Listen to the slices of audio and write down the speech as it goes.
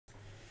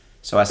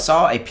So I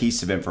saw a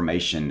piece of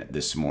information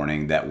this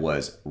morning that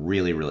was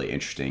really, really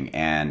interesting.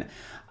 And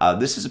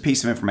this is a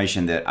piece of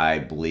information that I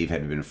believe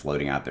had been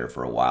floating out there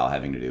for a while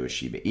having to do with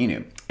Shiba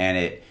Inu. And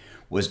it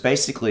was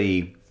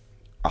basically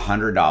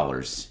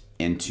 $100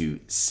 into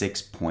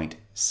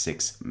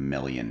 $6.6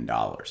 million.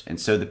 And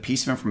so the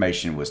piece of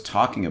information was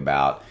talking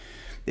about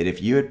that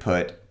if you had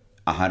put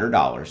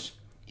 $100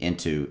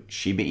 into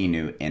Shiba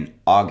Inu in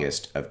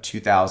August of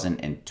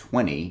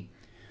 2020,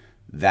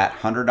 that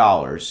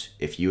 $100,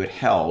 if you had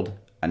held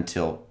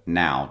until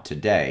now,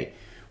 today,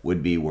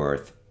 would be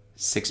worth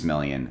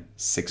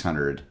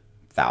 $6,600,000,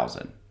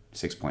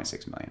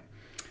 $6.6 million.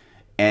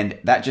 And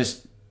that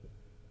just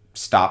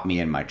stopped me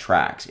in my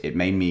tracks. It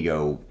made me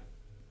go,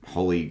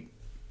 holy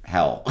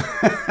hell.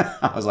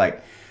 I was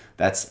like,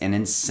 that's an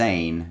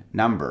insane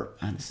number.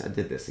 I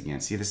did this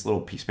again. See this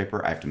little piece of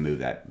paper? I have to move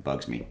that. It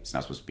bugs me. It's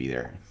not supposed to be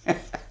there.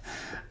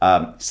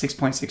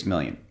 6.6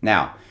 million.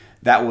 Now,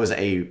 that was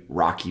a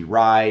rocky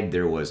ride.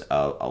 There was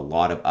a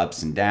lot of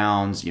ups and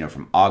downs, you know,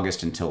 from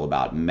August until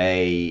about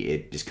May.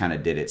 It just kind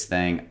of did its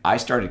thing. I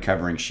started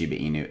covering Shiba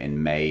Inu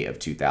in May of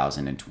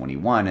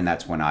 2021, and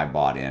that's when I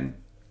bought in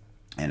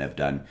and have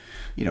done,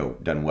 you know,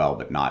 done well,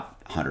 but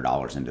not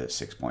 $100 into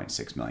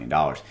 $6.6 million.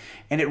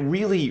 And it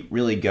really,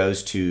 really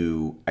goes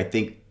to, I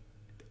think,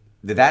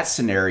 that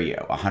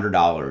scenario,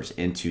 $100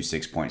 into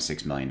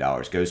 $6.6 million,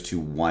 goes to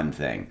one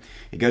thing.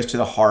 It goes to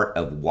the heart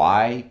of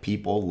why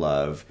people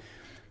love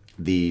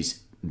these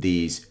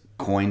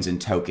coins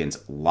and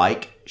tokens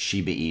like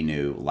Shiba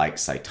Inu, like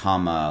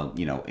Saitama,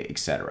 you know,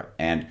 etc.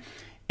 And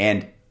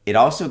it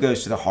also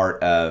goes to the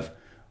heart of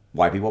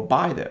why people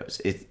buy those.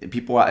 I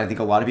think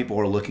a lot of people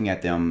are looking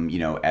at them, you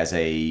know, as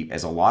a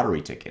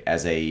lottery ticket,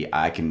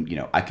 I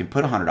could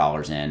put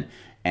 $100 in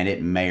and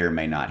it may or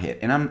may not hit.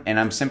 And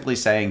I'm simply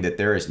saying that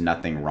there is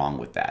nothing wrong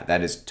with that.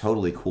 That is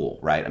totally cool,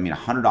 right? I mean,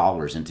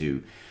 $100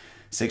 into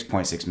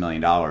 $6.6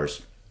 million,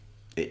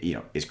 you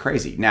know, is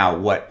crazy. Now,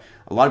 what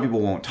a lot of people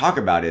won't talk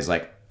about is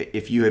like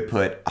if you had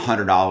put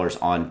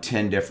 $100 on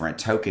 10 different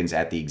tokens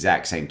at the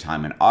exact same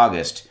time in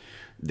August,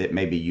 that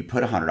maybe you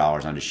put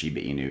 $100 onto Shiba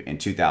Inu in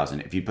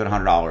 2000. If you put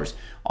 $100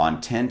 on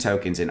 10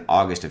 tokens in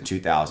August of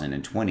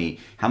 2020,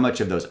 how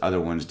much of those other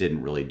ones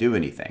didn't really do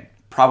anything?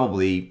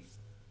 Probably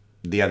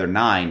the other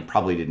 9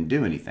 probably didn't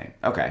do anything.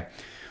 Okay.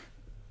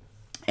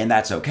 And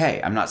that's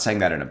okay. I'm not saying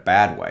that in a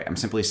bad way. I'm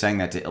simply saying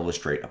that to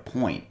illustrate a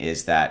point,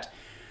 is that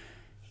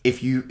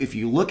if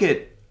you look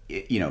at,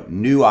 you know,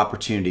 new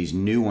opportunities,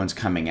 new ones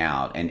coming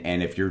out,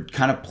 and if you're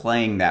kind of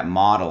playing that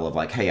model of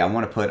like, hey, I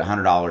want to put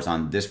 $100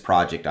 on this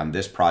project, on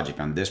this project,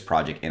 on this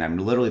project, and I'm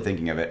literally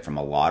thinking of it from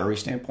a lottery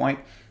standpoint,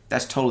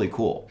 that's totally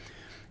cool.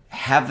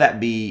 Have that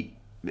be,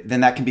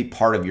 then that can be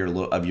part of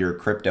your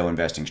crypto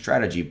investing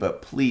strategy,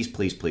 but please,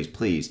 please, please,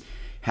 please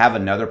have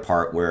another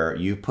part where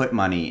you put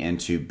money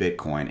into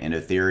Bitcoin, into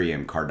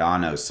Ethereum,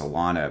 Cardano,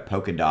 Solana,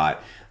 Polkadot,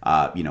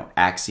 you know,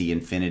 Axie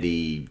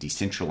Infinity,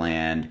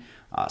 Decentraland,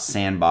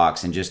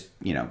 Sandbox, and just,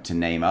 you know, to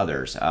name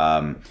others,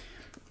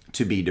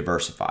 to be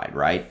diversified,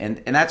 right?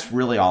 And that's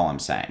really all I'm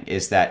saying,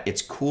 is that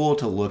it's cool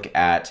to look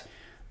at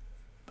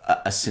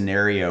a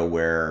scenario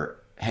where,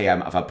 hey,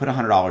 if I put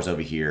 $100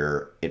 over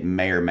here, it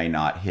may or may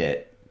not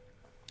hit.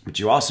 But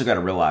you also got to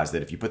realize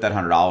that if you put that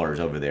 $100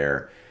 over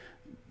there,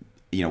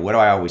 you know, what do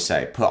I always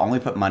say? Only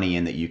put money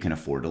in that you can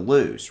afford to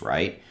lose,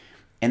 right?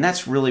 And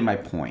that's really my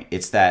point.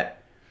 It's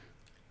that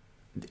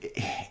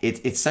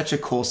it's such a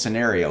cool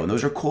scenario, and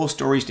those are cool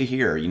stories to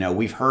hear. You know,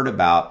 we've heard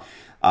about,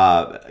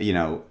 you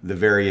know, the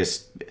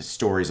various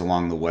stories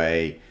along the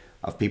way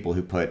of people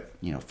who put,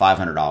 you know,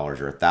 $500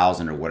 or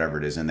 $1,000 or whatever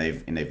it is, and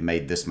they've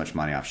made this much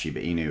money off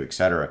Shiba Inu,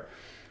 etc.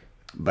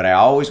 But I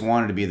always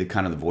wanted to be the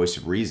kind of the voice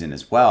of reason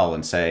as well,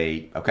 and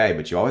say, okay,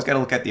 but you always got to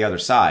look at the other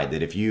side.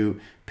 That if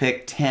you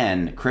pick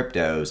 10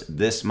 cryptos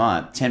this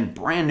month, 10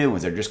 brand new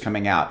ones that are just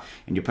coming out,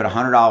 and you put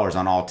 $100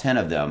 on all 10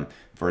 of them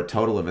for a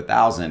total of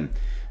 1,000.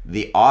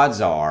 The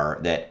odds are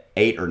that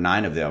 8 or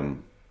 9 of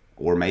them,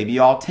 or maybe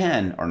all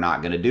 10, are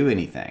not going to do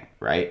anything,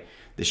 right?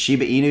 The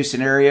Shiba Inu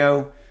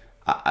scenario,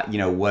 you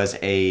know, was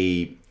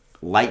a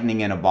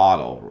lightning in a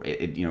bottle.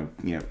 You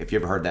know, if you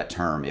ever heard that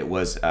term, it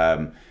was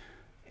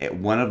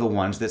one of the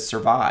ones that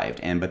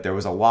survived, but there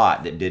was a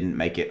lot that didn't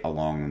make it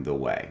along the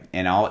way.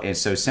 And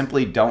so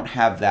simply don't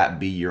have that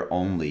be your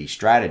only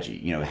strategy.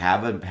 You know,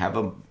 have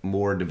a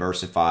more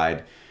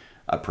diversified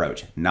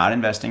approach. Not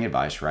investing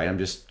advice, right? I'm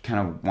just kind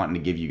of wanting to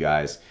give you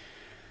guys,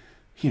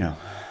 you know,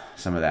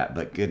 some of that.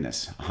 But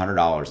goodness,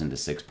 $100 into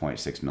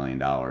 $6.6 million,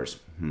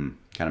 kind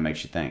of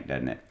makes you think,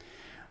 doesn't it?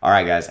 All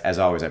right, guys, as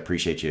always, I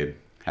appreciate you.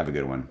 Have a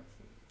good one.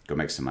 Go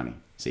make some money.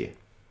 See you.